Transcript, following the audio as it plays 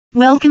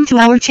Welcome to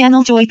our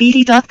channel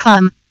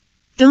JOYBD.COM.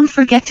 Don't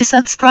forget to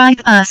subscribe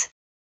us.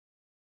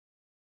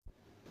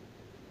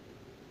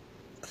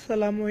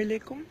 আসসালামু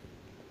আলাইকুম,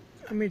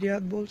 আমি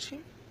রিয়াদ বলছি।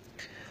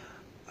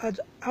 আজ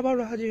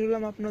আবারও হাজির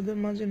হলাম আপনাদের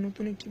মাঝে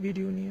নতুন একটি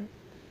ভিডিও নিয়ে।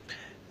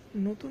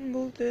 নতুন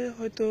বলতে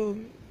হয়তো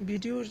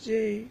ভিডিওর যে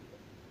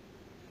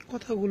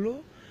কথাগুলো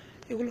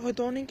এগুলো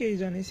হয়তো অনেকেই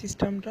জানে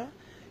সিস্টেমটা,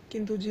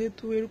 কিন্তু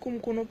যেহেতু এরকম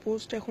কোনো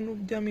পোস্ট এখন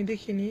অবধি আমি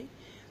দেখিনি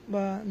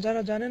বা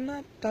যারা জানেন না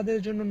তাদের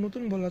জন্য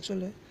নতুন বলা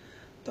চলে।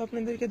 তো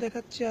আপনাদেরকে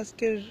দেখাচ্ছি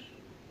আজকের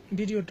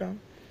ভিডিওটা।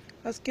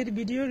 আজকের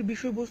ভিডিওর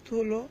বিষয়বস্তু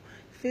হলো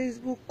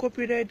Facebook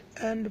copyright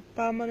and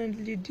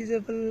permanently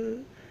disable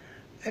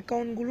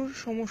অ্যাকাউন্টগুলোর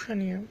সমস্যা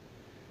নিয়ে।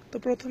 তো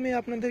প্রথমে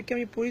আপনাদেরকে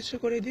আমি পরিচয়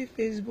করে দিই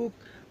ফেসবুক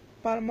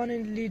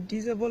পার্মানেন্টলি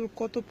ডিসেবল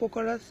কত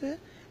প্রকার আছে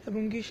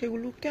এবং কি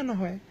সেগুলো কেন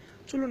হয়।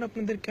 চলুন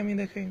আপনাদেরকে আমি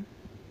দেখাই।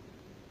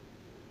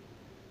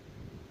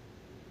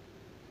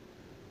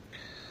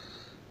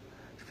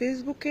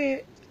 ফেসবুকে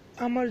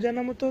আমার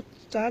জানা মতো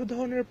 4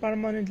 ধরনের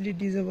পার্মানেন্টলি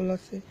ডিসেবল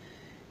আছে।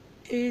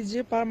 এই যে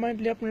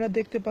পার্মানেন্টলি আপনারা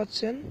দেখতে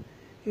পাচ্ছেন,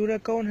 your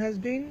account has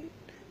been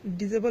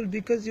disable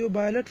because you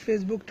violet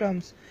Facebook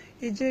terms.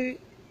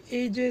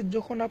 এই যে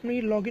যখন আপনি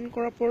লগ ইন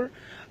করার পর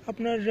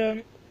আপনার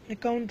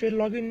অ্যাকাউন্টে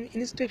লগ ইন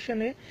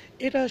ইনস্ট্রাকশনে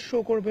এটা শো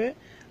করবে,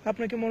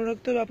 আপনাকে মনে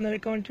রাখতে হবে আপনার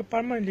অ্যাকাউন্টটি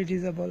পার্মানেন্টলি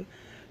ডিসেবল।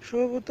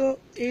 সম্ভবত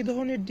এই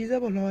ধরনের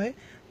ডিসেবল হয়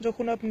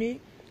যখন আপনি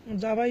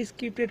জাভা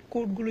স্ক্রিপ্টেড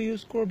কোডগুলো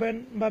ইউজ করবেন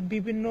বা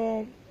বিভিন্ন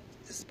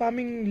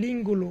স্পামিং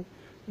লিঙ্কগুলো,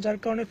 যার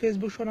কারণে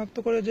ফেসবুক শনাক্ত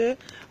করে যে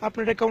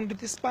আপনার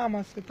অ্যাকাউন্টটিতে স্পাম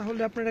আছে,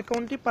 তাহলে আপনার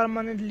অ্যাকাউন্টটি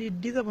পার্মানেন্টলি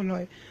ডিসেবল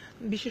হয়।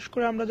 বিশেষ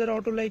করে আমরা যারা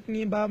অটো লাইক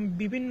নিই বা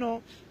বিভিন্ন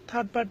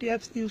থার্ড পার্টি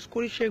অ্যাপস ইউজ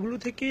করি, সেগুলো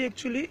থেকেই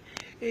অ্যাকচুয়ালি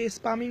এই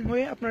স্পামিং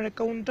হয়ে আপনার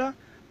অ্যাকাউন্টটা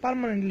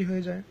পার্মানেন্টলি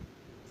হয়ে যায়।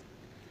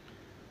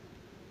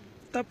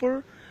 তারপর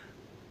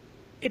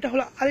এটা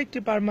হলো আরেকটি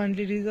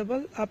পার্মানেন্টলি ডিসেবল।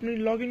 আপনি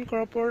লগ ইন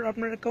করার পর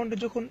আপনার অ্যাকাউন্টে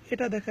যখন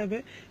এটা দেখাবে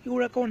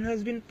your account has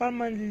been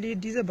permanently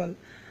disable,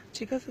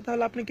 ঠিক আছে,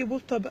 তাহলে আপনাকে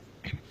বুঝতে হবে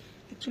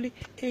অ্যাকচুয়ালি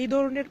এই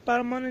ধরনের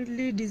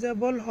পার্মানেন্টলি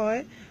ডিসেবল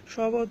হয়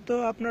সম্ভবত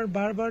আপনার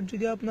বারবার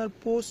যদি আপনার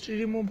পোস্ট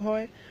রিমুভ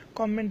হয়,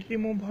 কমেন্ট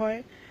রিমুভ হয়,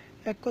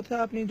 এক কথা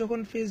আপনি যখন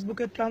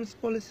ফেসবুকের টার্মস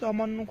পলিসি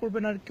অমান্য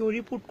করবেন আর কেউ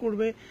রিপোর্ট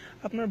করবে,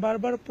 আপনার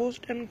বারবার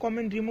পোস্ট অ্যান্ড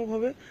কমেন্ট রিমুভ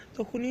হবে,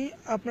 তখনই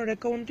আপনার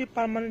অ্যাকাউন্টটি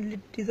পার্মানেন্টলি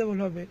ডিসেবল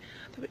হবে।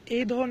 তবে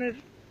এই ধরনের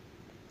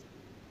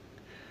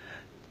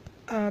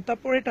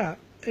তারপর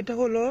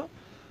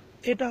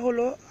এটা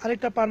হলো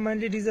আরেকটা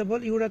permanently disable,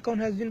 your account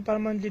has been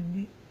permanently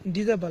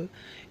disable.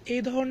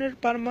 এই ধরনের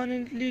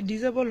পার্মানেন্টলি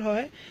ডিসেবল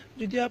হয়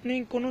যদি আপনি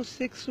কোনো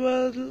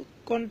সেক্সুয়াল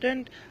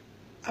কন্টেন্ট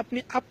আপনি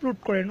আপলোড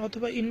করেন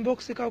অথবা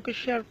ইনবক্সে কাউকে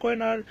শেয়ার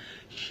করেন আর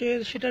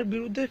সেটার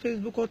বিরুদ্ধে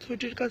ফেসবুক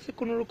অথরিটির কাছে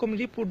কোনো রকম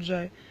রিপোর্ট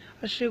যায়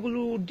আর সেগুলো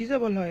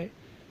ডিসেবল হয়,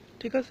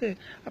 ঠিক আছে।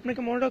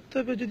 আপনাকে মনে রাখতে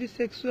হবে যদি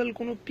সেক্সুয়াল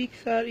কোনো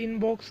পিকচার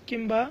ইনবক্স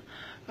কিংবা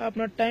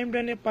আপনার টাইম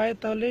লাইনে পায়,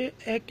 তাহলে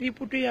এক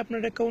রিপোর্টেই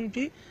আপনার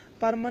অ্যাকাউন্টটি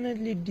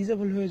পার্মানেন্টলি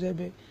ডিসেবল হয়ে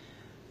যাবে।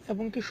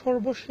 এবং কি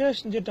সর্বশেষ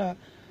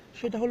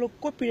সেটা হলো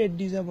কপিরাইট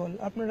ডিসেবল।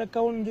 আপনার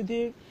অ্যাকাউন্ট যদি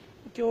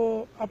কেউ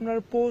আপনার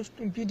পোস্ট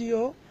ভিডিও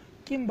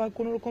কিংবা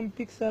কোনো রকম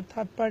পিকচার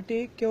থার্ড পার্টি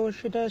কেউ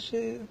সেটা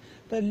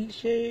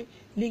সে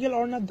লিগ্যাল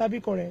অনার দাবি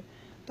করে,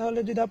 তাহলে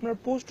যদি আপনার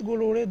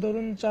পোস্টগুলো ওরে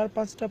ধরুন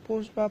 4-5টা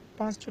পোস্ট বা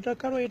 5-6টা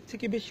কারো এর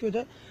থেকে বেশি হয়ে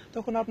যায়,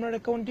 তখন আপনার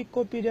অ্যাকাউন্টটি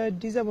কপিরাইট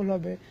ডিসেবল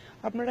হবে।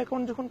 আপনার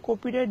অ্যাকাউন্ট যখন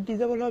কপিরাইট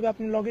ডিসেবল হবে,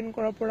 আপনি লগ ইন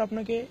করার পর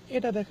আপনাকে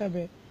এটা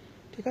দেখাবে,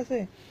 ঠিক আছে।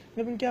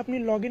 এবং কি আপনি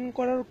লগ ইন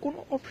করার কোনো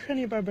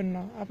অপশানই পাবেন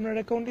না। আপনার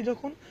অ্যাকাউন্টটি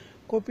যখন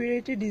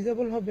কপিরাইটে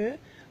ডিসেবল হবে,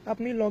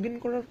 আপনি লগ ইন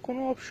করার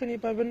কোনো অপশানই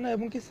পাবেন না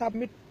এবং কি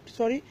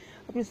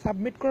আপনি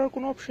সাবমিট করার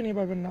কোনো অপশানই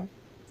পাবেন না।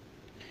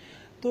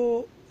 তো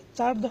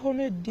 4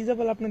 ধরনের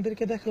ডিসেবল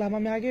আপনাদেরকে দেখালাম।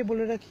 আমি আগে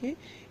বলে রাখি,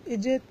 এই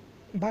যে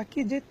বাকি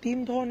যে 3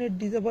 ধরনের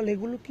ডিসেবল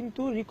এগুলো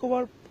কিন্তু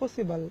রিকভার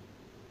পসিবল,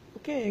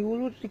 ওকে,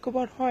 এগুলো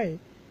রিকভার হয়,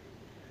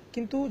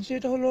 কিন্তু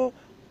যেটা হলো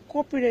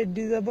কপিরাইট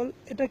ডিসেবল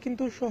এটা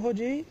কিন্তু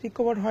সহজেই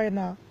রিকভার হয়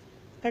না।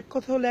 এক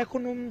কথা হলো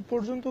এখন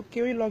পর্যন্ত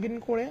কেউই লগ ইন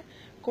করে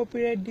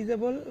কপিরাইট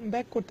ডিসেবল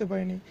ব্যাক করতে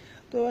পারেনি।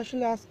 তো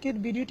আসলে আজকের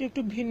ভিডিওটি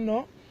একটু ভিন্ন,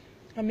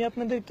 আমি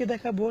আপনাদেরকে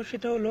দেখাবো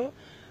সেটা হলো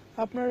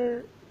আপনার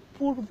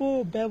পূর্ব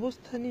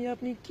ব্যবস্থা নিয়ে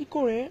আপনি কি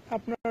করে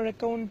আপনার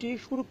অ্যাকাউন্টটি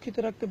সুরক্ষিত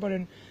রাখতে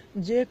পারেন,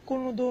 যে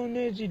কোনো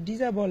ধরনের যে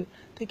ডিসেবল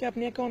থেকে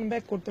আপনি অ্যাকাউন্ট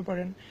ব্যাক করতে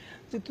পারেন।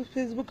 যেহেতু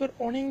ফেসবুকের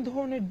অনেক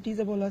ধরনের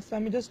ডিসেবল আছে,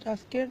 আমি জাস্ট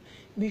আজকের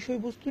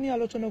বিষয়বস্তু নিয়ে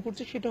আলোচনা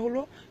করছি, সেটা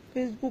হলো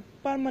ফেসবুক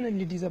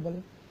পার্মানেন্টলি ডিসেবল।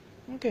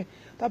 ওকে,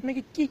 তো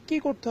আপনাকে কি কি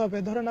করতে হবে,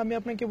 ধরেন আমি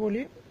আপনাকে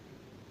বলি,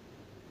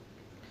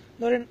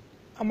 ধরেন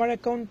আমার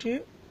অ্যাকাউন্টটি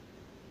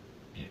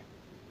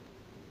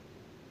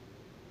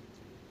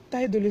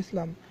তাহিদুল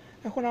ইসলাম,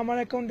 এখন আমার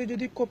অ্যাকাউন্টে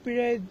যদি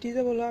কপিরাইট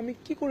ডিসেবল হয় আমি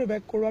কি করে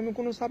ব্যাক করবো, আমি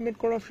কোনো সাবমিট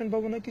করার অপশন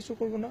পাবো না, কিছু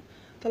করবো না।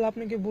 তাহলে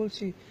আপনাকে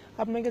বলছি,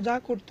 আপনাকে যা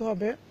করতে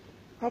হবে,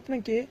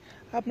 আপনাকে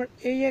আপনার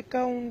এই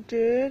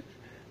অ্যাকাউন্টের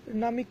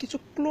নামে কিছু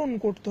ক্লোন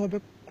করতে হবে,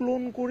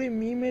 ক্লোন করে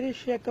মেরে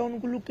সে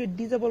অ্যাকাউন্টগুলোকে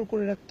ডিসেবল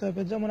করে রাখতে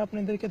হবে। যেমন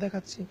আপনাদেরকে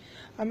দেখাচ্ছি,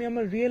 আমি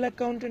আমার রিয়েল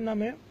অ্যাকাউন্টের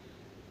নামে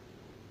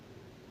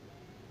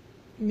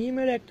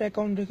মিমের একটা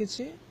অ্যাকাউন্ট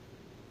রেখেছি,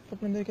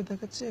 আপনাদেরকে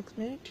দেখাচ্ছি, 1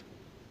 মিনিট।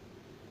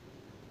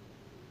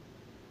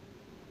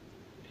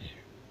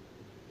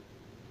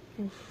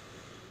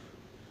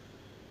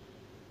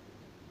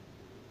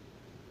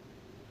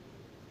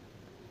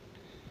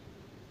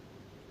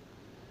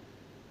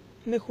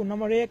 দেখুন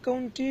আমার এই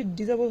অ্যাকাউন্টটি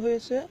ডিসেবল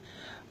হয়েছে।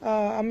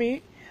 আমি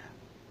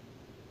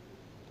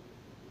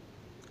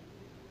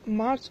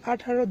মার্চ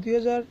 18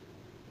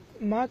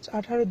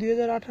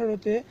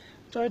 2018-তে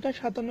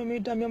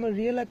 6:57 আমি আমার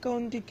রিয়েল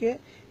অ্যাকাউন্টটিকে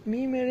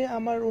মেরে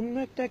আমার অন্য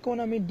একটা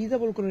অ্যাকাউন্ট আমি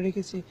ডিসেবল করে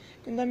রেখেছি,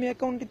 কিন্তু আমি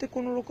অ্যাকাউন্টটিতে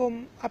কোনো রকম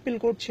আপিল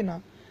করছি না।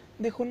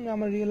 দেখুন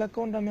আমার রিয়েল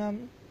অ্যাকাউন্ট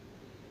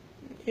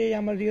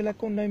আমার রিয়েল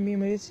অ্যাকাউন্ট আমি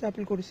মেরেছি,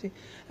 আপিল করেছি।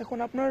 এখন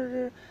আপনার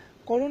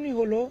করণীয়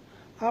হলো,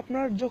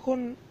 আপনার যখন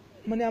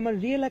মানে আমার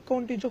রিয়েল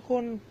অ্যাকাউন্টটি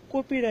যখন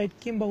কপিরাইট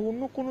কিংবা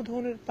অন্য কোনো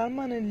ধরনের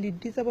পার্মানেন্টলি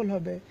ডিসেবল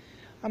হবে,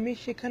 আমি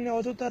সেখানে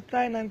অযথা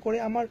ট্রাই না করে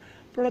আমার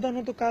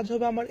প্রধানত কাজ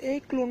হবে আমার এই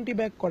ক্লোনটি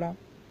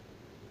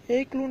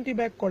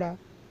ব্যাক করা।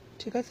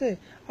 ঠিক আছে,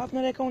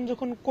 আপনার অ্যাকাউন্ট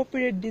যখন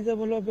কপিরাইট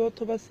ডিসেবল হবে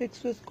অথবা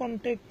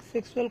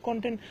সেক্সুয়াল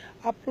কন্টেন্ট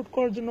আপলোড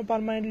করার জন্য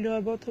পার্মানেন্টলি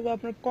হবে, অথবা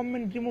আপনার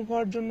কমেন্ট রিমুভ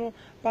হওয়ার জন্য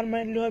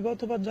পার্মানেন্টলি হবে,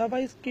 অথবা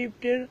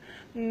জাভাস্ক্রিপ্টের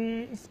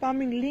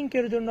স্প্যামিং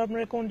লিঙ্কের জন্য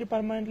আপনার অ্যাকাউন্টটি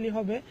পার্মানেন্টলি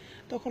হবে,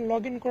 তখন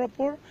লগ ইন করার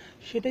পর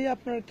সেটাই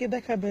আপনাকে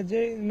দেখাবে যে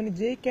মানে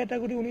যেই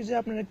ক্যাটাগরি অনুযায়ী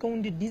আপনার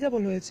অ্যাকাউন্টটি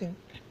ডিসেবল হয়েছে।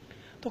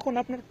 তখন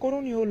আপনার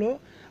করণীয় হলো,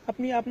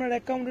 আপনি আপনার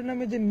অ্যাকাউন্টের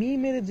নামে যে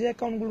মেরে যে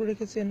অ্যাকাউন্টগুলো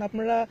রেখেছেন,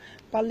 আপনারা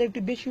পারলে একটু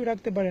বেশিও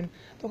রাখতে পারেন।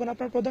 তখন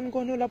আপনার প্রধান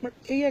করণীয় হলো আপনার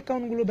এই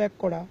অ্যাকাউন্টগুলো ব্যাক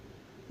করা,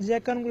 যে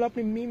অ্যাকাউন্টগুলো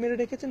আপনি মেরে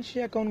রেখেছেন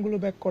সেই অ্যাকাউন্টগুলো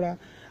ব্যাক করা।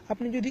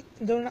 আপনি যদি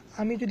ধরুন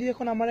আমি যদি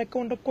এখন আমার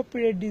অ্যাকাউন্টটা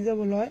কপিরাইট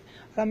ডিসেবল হয়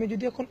আর আমি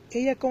যদি এখন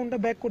এই অ্যাকাউন্টটা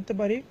ব্যাক করতে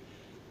পারি,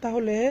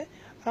 তাহলে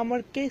আমার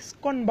কেস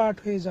কনভার্ট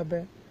হয়ে যাবে।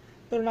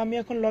 ধরুন আমি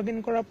এখন লগ ইন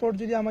করার পর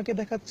যদি আমাকে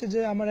দেখাচ্ছে যে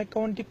আমার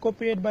অ্যাকাউন্টটি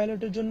কপিরাইট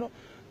ভায়োলেটের জন্য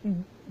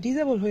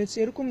ডিসেবল হয়েছে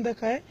এরকম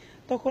দেখায়,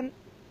 তখন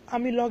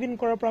আমি লগ ইন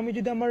করার পর আমি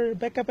যদি আমার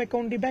ব্যাকআপ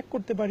অ্যাকাউন্টটি ব্যাক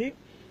করতে পারি,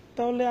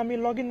 তাহলে আমি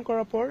লগ ইন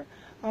করার পর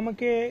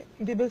আমাকে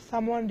দেবে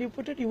সামওয়ান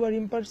রিপোর্টেড ইউর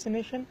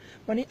ইম্পারসনেশন,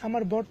 মানে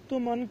আমার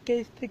বর্তমান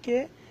কেস থেকে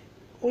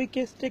ওই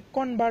কেসটা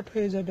কনভার্ট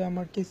হয়ে যাবে।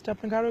 আমার কেসটা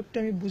আপনাকে আরও একটু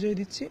আমি বুঝিয়ে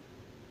দিচ্ছি।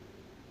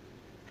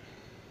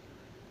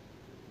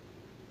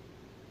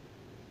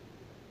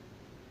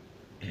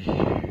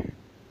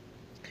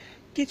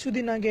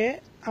 কিছুদিন আগে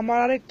আমার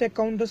আরেকটা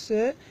অ্যাকাউন্ট আছে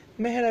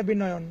মেহেরাবি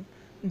নয়ন,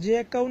 যে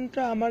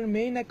অ্যাকাউন্টটা আমার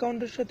মেইন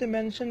অ্যাকাউন্টের সাথে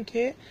মেনশন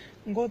খেয়ে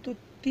গত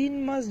 3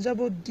 মাস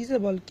যাবৎ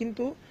ডিসেবল,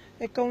 কিন্তু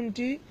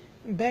অ্যাকাউন্টটি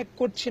ব্যাক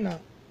করছি না।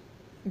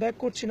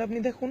 আপনি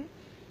দেখুন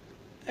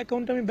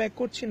অ্যাকাউন্টটা আমি ব্যাক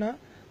করছি না,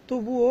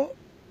 তবুও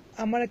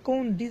আমার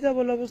অ্যাকাউন্ট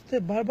ডিসেবল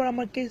অবস্থায় বারবার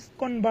আমার কেস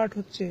কনভার্ট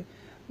হচ্ছে।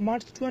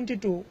 মার্চ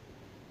 22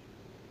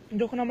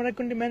 যখন আমার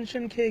অ্যাকাউন্টটি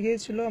মেনশন খেয়ে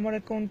গিয়েছিল, আমার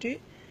অ্যাকাউন্টটি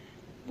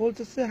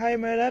বলতেছে, high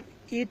Mehrab,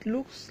 it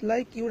looks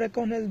like your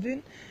account has been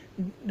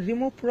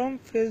remove from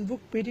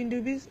Facebook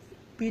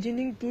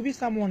pretending two B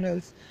someone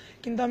else.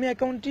 কিন্তু আমি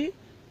অ্যাকাউন্টটি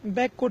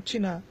ব্যাক করছি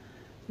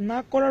না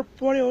করার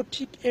পরেও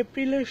ঠিক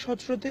এপ্রিলের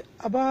 17তে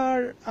আবার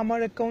আমার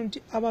অ্যাকাউন্টটি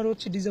আবার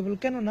হচ্ছে ডিসেবল।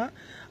 কেননা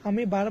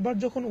আমি বারবার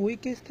যখন ওই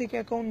কেস থেকে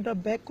অ্যাকাউন্টটা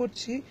ব্যাক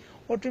করছি,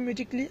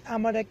 অটোমেটিকলি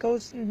আমার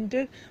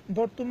অ্যাকাউন্টের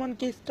বর্তমান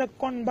কেসটা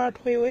কনভার্ট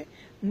হয়ে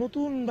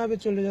নতুনভাবে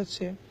চলে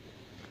যাচ্ছে।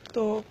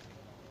 তো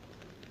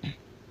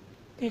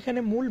এখানে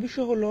মূল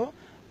বিষয় হলো,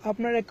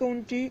 আপনার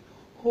অ্যাকাউন্টটি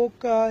হোক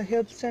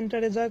হেল্প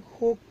সেন্টারে যাক,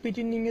 হোক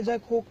পিটিনিংয়ে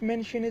যাক, হোক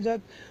মেনশনে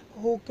যাক,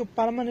 হোক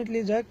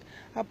পার্মানেন্টলি যাক,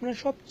 আপনার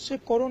সবচেয়ে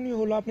করণীয়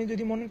হলো, আপনি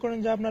যদি মনে করেন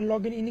যে আপনার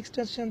লগ ইন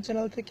ইনস্ট্রাকশন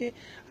চ্যানেল থেকে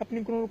আপনি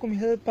কোনো রকম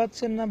হেল্প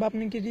পাচ্ছেন না বা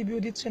আপনাকে রিভিউ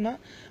দিচ্ছে না,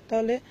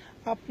 তাহলে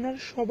আপনার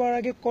সবার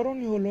আগে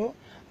করণীয় হলো,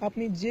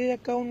 আপনি যে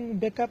অ্যাকাউন্ট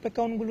ব্যাকআপ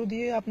অ্যাকাউন্টগুলো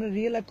দিয়ে আপনার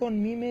রিয়েল অ্যাকাউন্ট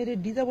মেরে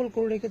ডিসেবল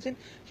করে রেখেছেন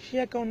সেই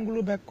অ্যাকাউন্টগুলো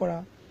ব্যাক করা।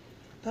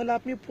 তাহলে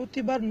আপনি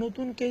প্রতিবার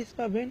নতুন কেস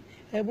পাবেন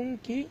এবং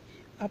কি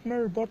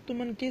আপনার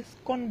বর্তমান কেস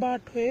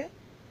কনভার্ট হয়ে,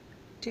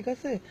 ঠিক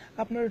আছে,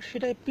 আপনার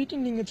সেটা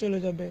প্রিটেন্ডিংয়ে চলে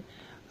যাবে।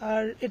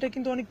 আর এটা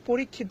কিন্তু অনেক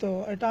পরীক্ষিত,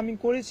 এটা আমি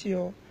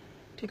করেছিও।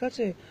 ঠিক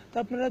আছে, তো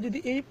আপনারা যদি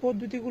এই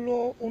পদ্ধতিগুলো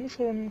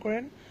অনুসরণ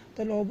করেন,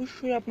 তাহলে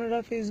অবশ্যই আপনারা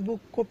ফেসবুক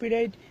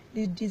কপিরাইট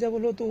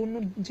ডিসেবল হতো অন্য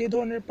যে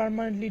ধরনের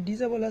পার্মানেন্টলি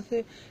ডিসেবল আছে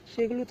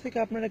সেগুলো থেকে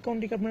আপনার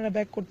অ্যাকাউন্টটিকে আপনারা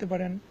ব্যাক করতে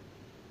পারেন।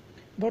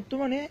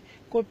 বর্তমানে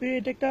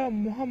কপিরাইট একটা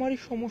মহামারী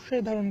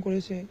সমস্যায় ধারণ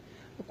করেছে।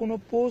 কোনো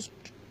পোস্ট,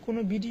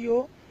 কোনো ভিডিও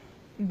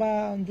বা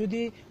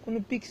যদি কোনো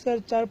পিকচার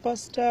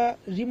 4-5টা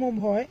রিমুভ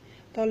হয়,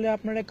 তাহলে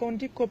আপনার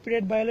অ্যাকাউন্টটি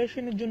কপিরাইট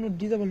ভায়োলেশনের জন্য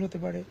ডিসেবল হতে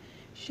পারে।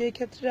 সেই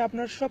ক্ষেত্রে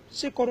আপনার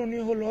সবচেয়ে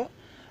করণীয় হলো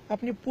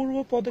আপনি পূর্ব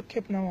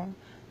পদক্ষেপ নেওয়া।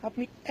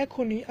 আপনি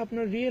এখনই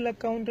আপনার রিয়েল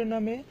অ্যাকাউন্টের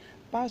নামে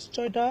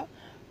 5-6টা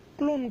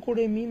ক্লোন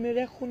করে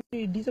মেরে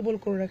এখনই ডিসেবল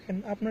করে রাখেন।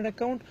 আপনার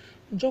অ্যাকাউন্ট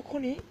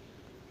যখনই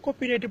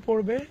কপিরাইটে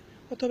পড়বে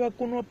অথবা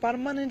কোনো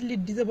পার্মানেন্টলি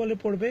ডিসেবলে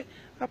পড়বে,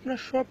 আপনার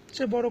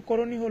সবচেয়ে বড়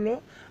করণীয় হলো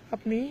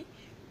আপনি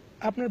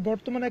আপনার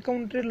বর্তমান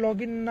অ্যাকাউন্টে লগ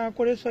ইন না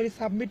করে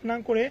সাবমিট না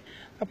করে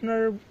আপনার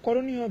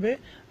করণীয় হবে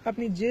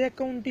আপনি যে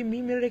অ্যাকাউন্টটি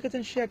মেরে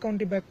রেখেছেন সেই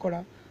অ্যাকাউন্টটি ব্যাক করা।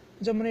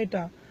 যেমন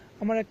এটা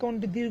আমার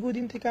অ্যাকাউন্টটি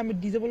দীর্ঘদিন থেকে আমি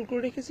ডিসেবল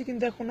করে রেখেছি,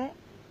 কিন্তু এখনও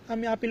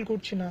আমি আপিল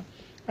করছি না।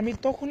 আমি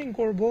তখনই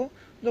করব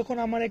যখন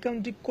আমার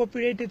অ্যাকাউন্টটি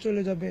কপিরাইটে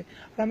চলে যাবে।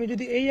 আর আমি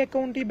যদি এই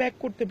অ্যাকাউন্টটি ব্যাক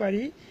করতে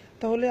পারি,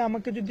 তাহলে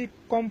আমাকে যদি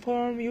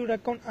কনফার্ম ইউর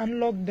অ্যাকাউন্ট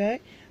আনলক দেয়,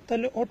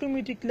 তাহলে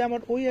অটোমেটিকলি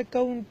আমার ওই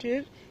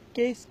অ্যাকাউন্টের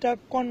কেসটা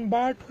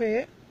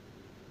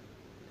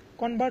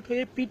কনভার্ট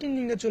হয়ে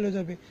প্রিটেন্ডিংয়ে চলে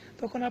যাবে,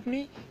 তখন আপনি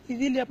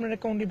ইজিলি আপনার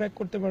অ্যাকাউন্টটি ব্যাক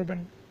করতে পারবেন।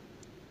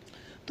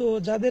 তো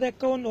যাদের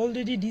অ্যাকাউন্ট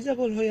অলরেডি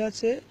ডিসেবল হয়ে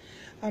আছে,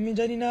 আমি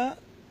জানি না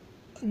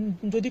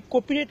যদি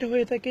কপিরাইট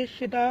হয়ে থাকে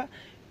সেটা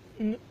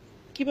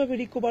কিভাবে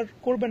রিকভার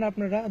করবেন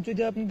আপনারা।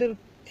 যদি আপনাদের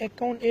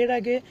অ্যাকাউন্ট এর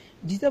আগে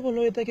ডিসেবল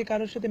হয়ে থাকে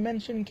কারোর সাথে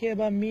মেনশন খেয়ে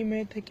বা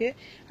মিমে থেকে,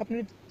 আপনি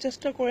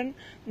চেষ্টা করেন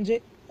যে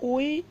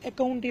ওই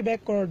অ্যাকাউন্টটি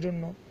ব্যাক করার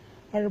জন্য।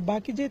 আর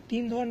বাকি যে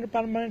 3 ধরনের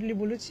পার্মানেন্টলি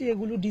বলেছি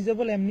এগুলো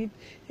ডিসেবল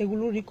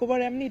এগুলো রিকভার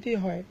এমনিতেই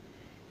হয়,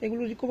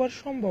 এগুলো রিকভার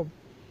সম্ভব।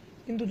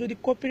 কিন্তু যদি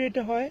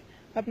কপিরাইটে হয়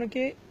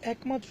আপনাকে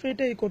একমাত্র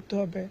এটাই করতে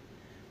হবে।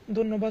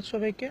 ধন্যবাদ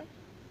সবাইকে,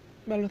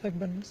 ভালো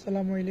থাকবেন,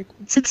 আসসালামু আলাইকুম।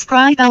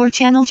 Subscribe our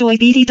channel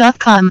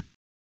JOYBD.COM.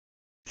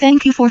 Thank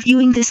you for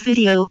viewing this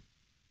video.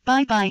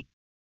 Bye bye.